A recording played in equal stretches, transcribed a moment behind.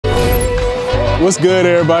What's good,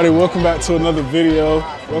 everybody? Welcome back to another video.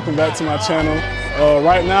 Welcome back to my channel.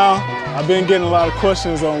 Right now, I've been getting a lot of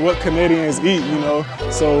questions on what Canadians eat, you know.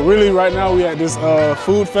 So really right now we at this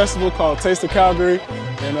food festival called Taste of Calgary,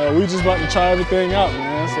 and we just about to try everything out,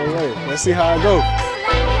 man. So wait, let's see how it goes.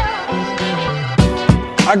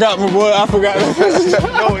 I got my boy, I forgot.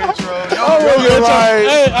 No intro.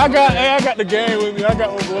 Hey, I got the game with me. I got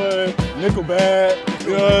my boy Nickelback,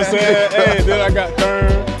 you know what I'm saying? Hey, then I got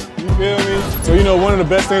Kern. You feel me? So you know, one of the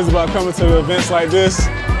best things about coming to events like this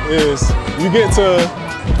is you get to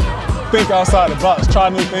think outside the box, try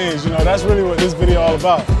new things. You know, that's really what this video all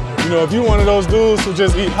about. You know, if you one of those dudes who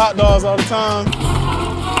just eat hot dogs all the time,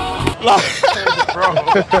 like, bro.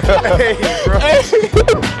 Hey, bro.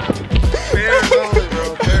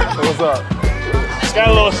 What's up? It's got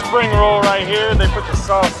a little spring roll right here. They put the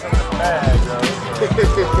sauce in the bag, bro.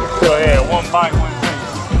 So yeah, one bite, one taste.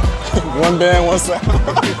 One band, one sound.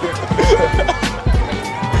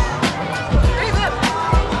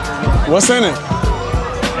 What's in it?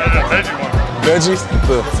 There's a veggie one. Veggies?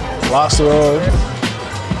 The lobster roll.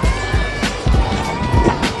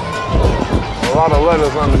 A lot of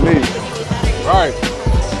lettuce underneath. Right.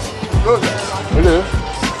 Good. It is.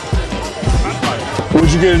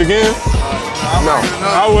 Would you get it again? No.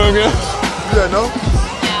 I would again. You got no?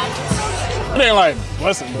 It ain't like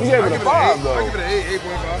blessing. You gave it a 5 though. I give it an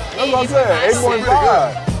 8.5. That's what I said,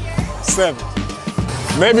 8.5. 7.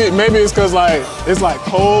 Maybe it's cause like it's like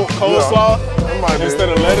coleslaw instead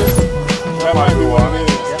of lettuce. That might be what it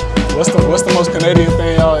is. What's the most Canadian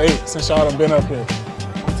thing y'all ate since y'all done been up here?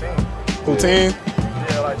 Poutine.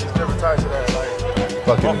 Yeah, like just different types of that, like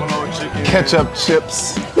Fucking buffalo chicken. ketchup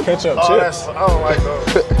chips. Ketchup Oh, chips. I don't like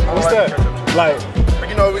those. What's that? Like, But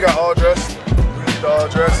you know, we got all dressed. We need the all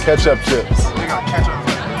dressed. Ketchup chips. We got ketchup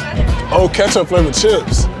flavor. oh, ketchup flavored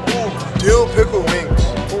chips. Dill pickle wings.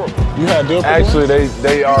 You had dill pickle? Actually,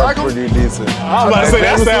 they are like 'em? pretty decent. I was about to say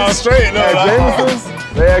that sounds straight though. At Like, Jameson's,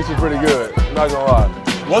 they actually pretty good. I'm not gonna lie.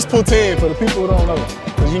 what's poutine for the people who don't know?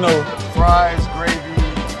 Cause you know, Fries, gravy.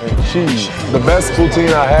 And cheese. The best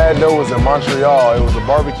poutine I had though was in Montreal. It was a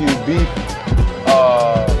barbecue beef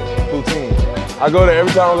poutine. I go there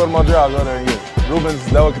every time I go to Montreal. I go there and get it. Ruben's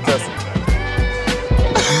Delicatessen.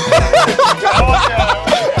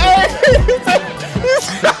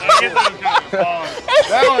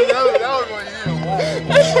 That was what you didn't want.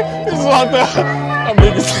 this is what I'm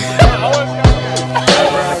making.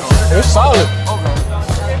 It's solid.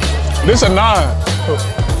 This a 9.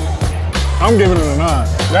 I'm giving it a 9.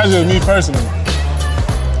 That's just me personally.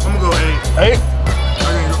 I'm gonna go 8. 8?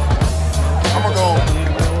 I'm gonna go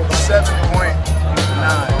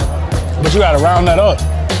 7.9. But you gotta round that up.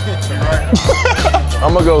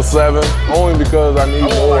 I'm gonna go 7, only because I need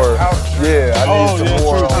more. Yeah, I need some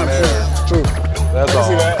more on there. True. That's all.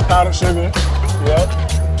 See that? Powdered sugar. Yep.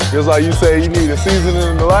 Just like you said, you need a seasoning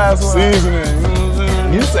in the last one. Seasoning. You know what I'm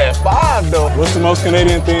saying? You said 5 though. What's the most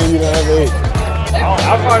Canadian thing you done ever ate?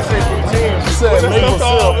 I'll probably say poutine. You said maple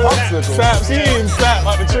syrup popsicle. Sap. She eating sap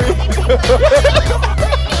out the tree.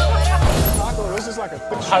 It's just like a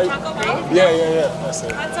thick Yeah. That's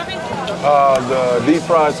it. The deep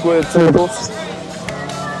fried squid tentacles.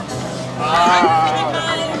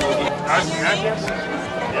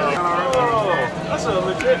 That's a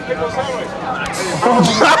legit pickle sandwich.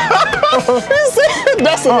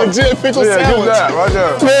 That's a legit pickle Yeah, sandwich. get that right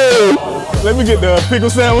there. Man, let me get the pickle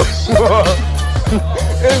sandwich.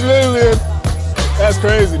 It's literally, that's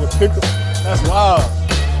crazy. The pickle, that's wild.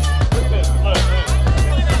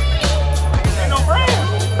 Ain't no bread.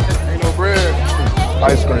 Ain't no bread.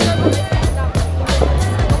 Ice cream.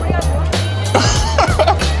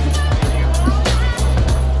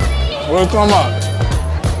 What are you talking about?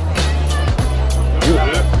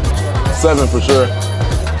 7 for sure.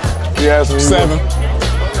 He asked me. 7.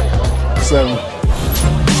 7.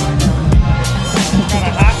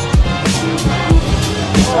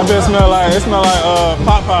 That bitch smell like,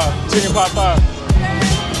 pot pie, chicken pot pie.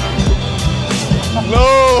 No!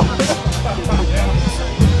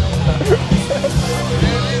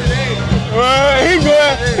 Well, he's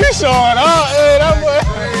showing up, hey, that boy.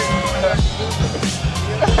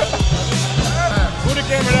 Move the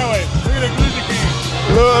camera that way. Look at the glizzy king.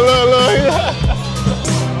 Look.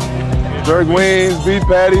 Jerk wings, beef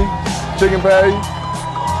patty, chicken patty.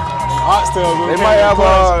 Oxtails. They might have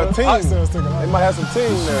team. Oxtails sticking out. They might have some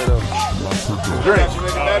team there though. Drink.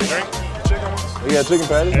 Drink. They got chicken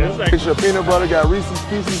patties. Extra peanut butter, got Reese's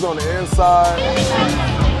Pieces on the inside.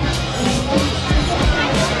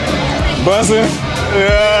 Bussin'.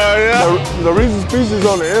 Yeah. The Reese's Pieces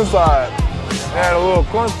on the inside. Add a little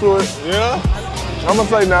crunch to it. Yeah. I'm gonna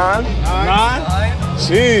say 9. 9?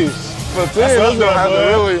 Jeez. For 10, that's gonna have to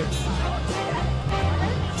really.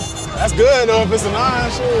 That's good though if it's a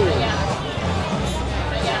 9, shit.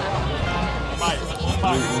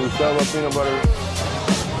 We sell up peanut butter.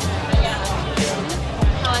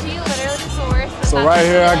 He literally sourced. So right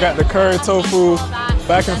here I got the curry tofu.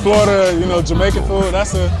 Back in Florida, you know, Jamaican food,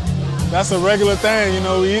 that's a regular thing, you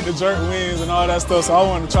know, we eat the jerk wings and all that stuff, so I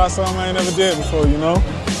wanted to try something I ain't never did before, you know?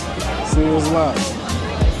 See what's like.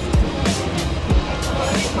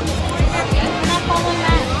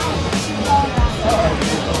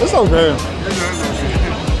 It's okay.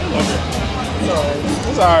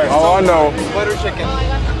 It's alright. Oh, I know. Butter chicken.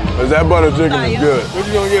 That butter chicken is good. What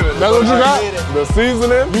you gonna give it? That's what you got? The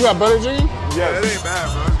seasoning? You got butter chicken? Yes. It ain't bad,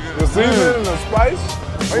 bro. The seasoning and the spice?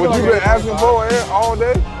 What you been asking for all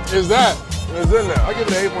day? Is that? It's in there. I give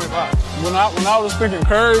it an 8.5. When I was thinking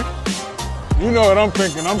curry, you know what I'm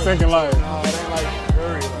thinking. I'm thinking like, No, it ain't like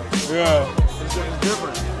curry. Like, yeah. it's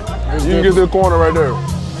different. You can get the corner right there.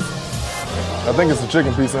 I think it's a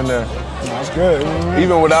chicken piece in there. That's good.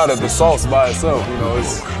 Even without it, the sauce by itself, you know, it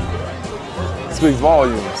speaks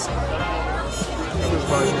volumes.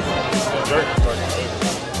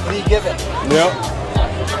 What do you give it? Yep.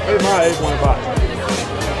 It's my 8.5.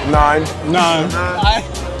 9. 9.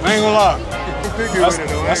 I ain't gonna lie.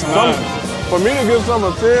 That's a 9. For me to give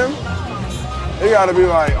something a 10, it gotta be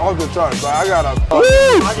like off the charts. Like I gotta. I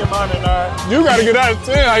get mine at 9. You gotta get out of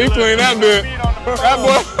 10. How you clean that bit? That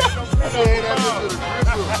boy.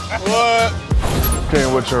 What?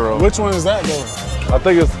 Came with churro. Which one is that though? I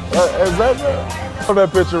think it's. Is that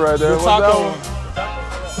that picture right there? The What's that taco. one?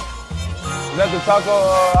 Is that the taco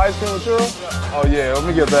ice cream with churro? Oh yeah, let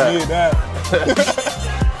me get that. Need that.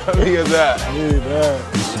 Let me get that. Need that.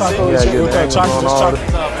 Taco Yeah, with get that the chocolate. angles Just on chocolate.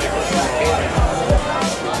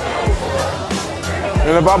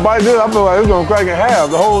 And if I bite this, I feel like it's gonna crack in half,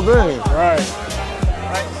 the whole thing. Right.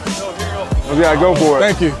 We gotta go for it.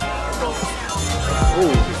 Thank you.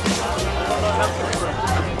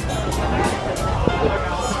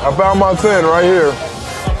 I found my 10 right here.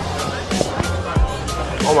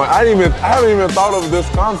 Oh my! I haven't even thought of this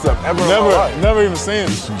concept ever in my life. Never even seen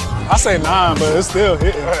it. I say 9, but it's still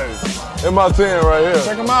hitting. Hey, in my 10 right here.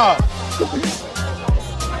 Check them out.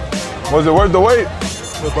 Was it worth the wait?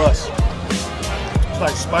 The bus. It's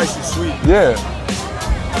like spicy sweet. Yeah.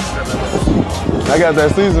 I got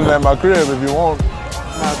that seasoning at my crib if you want. I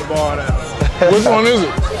have to borrow that. Which one is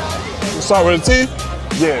it? You start with a T?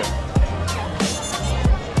 Yeah.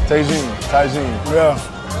 Tajin. Yeah.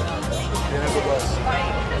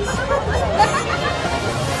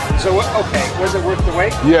 So, okay, was it worth the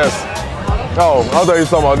wait? Yes. Oh, I thought you were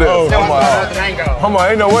talking about this. Oh. I'm like,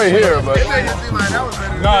 ain't no way here, but.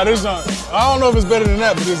 Nah, this one. I don't know if it's better than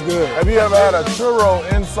that, but it's good. Have you ever had a churro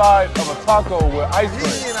inside of a taco with ice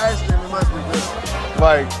cream? Eating ice cream, it must be good.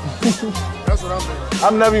 Like, That's what I'm thinking.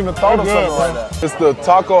 I've never even thought of Good, something like that. It's the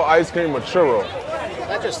taco ice cream with churro.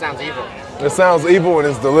 That just sounds evil. It sounds evil and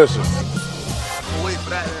it's delicious. Wait for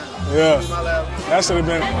that. Yeah. My lab. That should have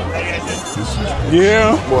been.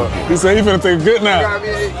 Yeah. What? He said he finna take a good nap. Got me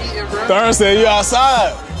eating, bro. Thurn said you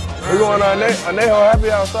outside. We're going to Anejo Happy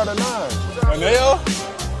Hour start at 9. Aneo?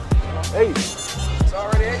 8. It's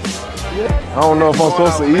already 8. I don't know if I'm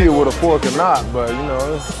supposed to eat it with a fork or not, but you know,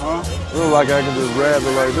 it looks like I can just grab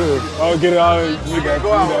it like this. Oh, get it all. You need that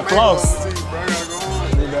floss.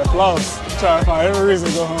 Need that floss. Try to find every reason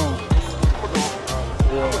to go home.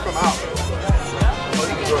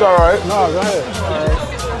 It's all right. No, go ahead.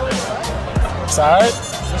 It's all right?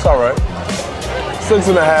 It's all right.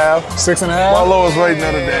 6.5. 6.5? My lowest rating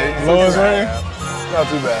of the day. Lowest rating? Not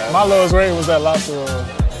too bad. My lowest rating was that lobster roll.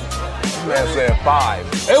 This man said 5.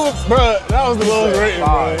 It was, bro, that was the lowest said rating,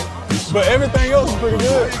 5. bro. But everything else was pretty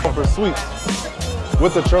good. For sweets.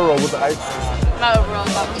 With the churro, with the ice cream. My overall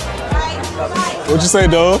thoughts. What'd you say,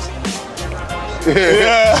 Dove?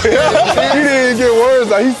 Yeah. He didn't get words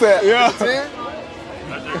like he said. Yeah.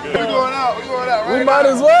 We going out right We might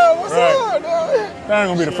as well. What's Right. up? That ain't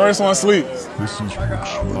gonna be the first one asleep.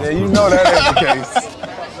 Yeah, you know that ain't the case.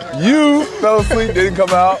 You fell asleep, didn't come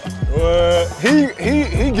out. What?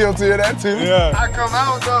 He guilty of that too. Yeah. I come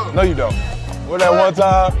out though. No, you don't. Well, that one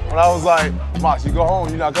time when I was like, Mox, you go home,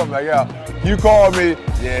 you're not coming back out. You called me,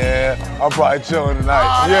 yeah, I'm probably chilling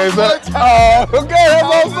tonight. You know what I'm saying? Oh, okay, that's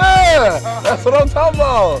what I'm saying. That's what I'm talking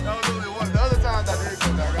about. That was only one. The other times I did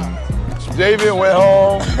come back out. Javien went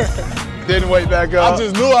home, didn't wait back up. I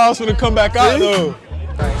just knew I was gonna come back out See? though.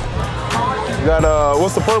 You got,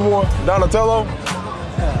 what's the purple one? Donatello?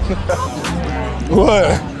 What?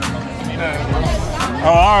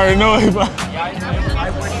 Oh, I already know it.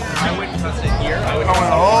 I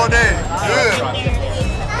went all day. Good.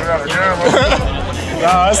 We got a camera.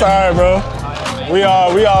 Nah, it's all right, bro. We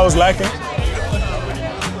always lacking.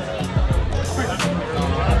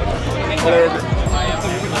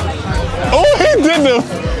 Oh, he did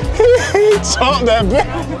he chomped that bitch.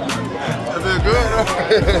 That been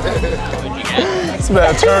good. This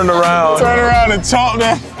man turned around. Turn around and chomp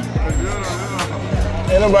that.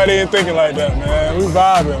 Ain't nobody ain't thinking like that, man. We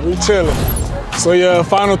vibing, we chilling. So yeah,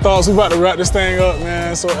 final thoughts. We about to wrap this thing up,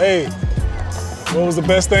 man. So hey, what was the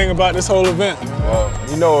best thing about this whole event, man? Well,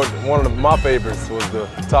 you know, one of my favorites was the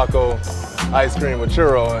taco ice cream with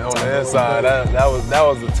churro on the inside. That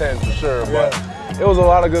was the 10 for sure. But it was a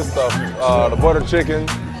lot of good stuff. The butter chicken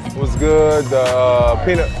was good. The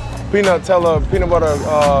peanut butter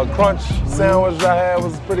crunch sandwich I had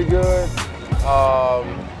was pretty good.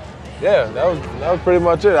 Yeah, that was pretty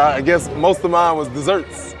much it. I guess most of mine was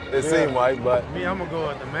desserts. It seemed like, but Me, I'm gonna go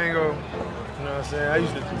with the mango. You know what I'm saying? I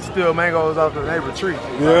used to steal mangoes off the neighbor tree.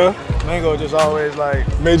 Yeah. Mango just always like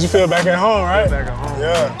Made you feel back at home, right? back at home.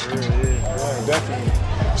 Yeah. Yeah.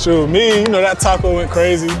 Definitely. Shoot, me, you know that taco went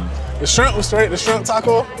crazy. The shrimp was straight, the shrimp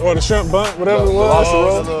taco, or the shrimp bunt, whatever it was. lobster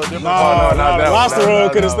roll? It's a little different. Nah, not the that lobster one. roll No,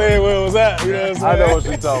 could have no. stayed where it was at, you know what I'm saying? I know what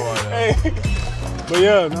you're talking about. Hey. But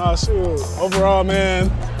yeah, nah, shoot. Overall,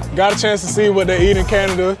 man, got a chance to see what they eat in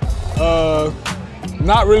Canada.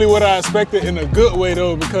 Not really what I expected in a good way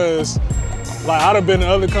though, because like I'd have been to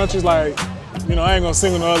other countries, like, you know, I ain't gonna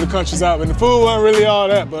single the other countries out, but the food wasn't really all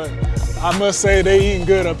that, but I must say they eating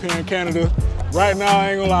good up here in Canada. Right now,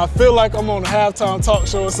 I ain't gonna lie, I feel like I'm on a halftime talk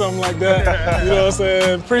show or something like that. You know what I'm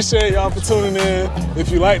saying? Appreciate y'all for tuning in. If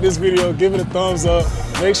you like this video, give it a thumbs up.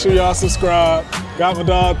 Make sure y'all subscribe. Got my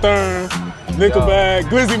dog Thurn, Nickelback,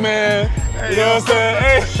 Glizzy Man. You know what I'm saying?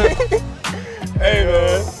 Hey, hey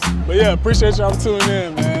man. But yeah, appreciate y'all for tuning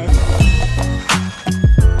in, man.